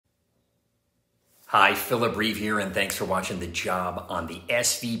Hi, Philip Reeve here, and thanks for watching The Job on the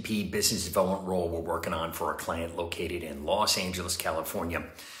SVP business development role we're working on for a client located in Los Angeles, California.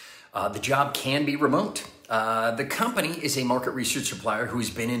 The job can be remote. The company is a market research supplier who's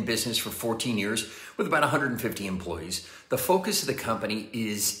been in business for 14 years with about 150 employees. The focus of the company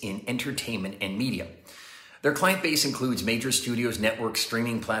is in entertainment and media. Their client base includes major studios, networks,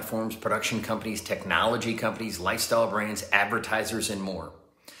 streaming platforms, production companies, technology companies, lifestyle brands, advertisers, and more.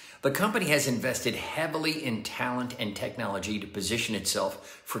 The company has invested heavily in talent and technology to position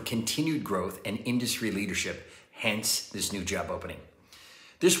itself for continued growth and industry leadership, hence this new job opening.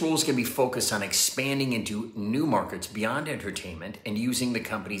 This role is going to be focused on expanding into new markets beyond entertainment and using the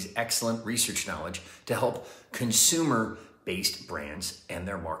company's excellent research knowledge to help consumer-based brands and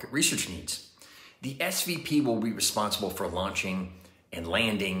their market research needs. The SVP will be responsible for launching and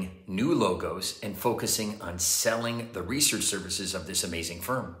landing new logos and focusing on selling the research services of this amazing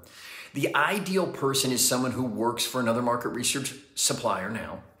firm. The ideal person is someone who works for another market research supplier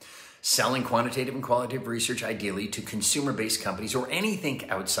now, selling quantitative and qualitative research ideally to consumer-based companies or anything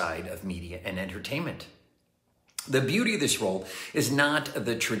outside of media and entertainment. The beauty of this role is not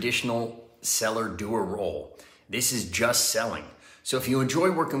the traditional seller-doer role. This is just selling. So if you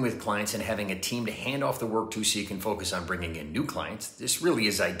enjoy working with clients and having a team to hand off the work to so you can focus on bringing in new clients, this really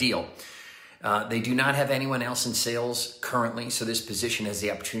is ideal. They do not have anyone else in sales currently, so this position has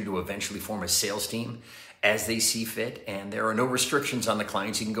the opportunity to eventually form a sales team as they see fit, and there are no restrictions on the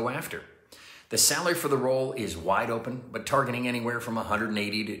clients you can go after. The salary for the role is wide open, but targeting anywhere from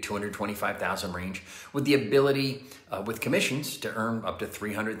 $180,000 to $225,000 range, with the ability with commissions to earn up to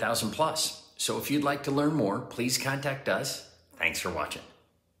 $300,000 plus. So if you'd like to learn more, please contact us. Thanks for watching.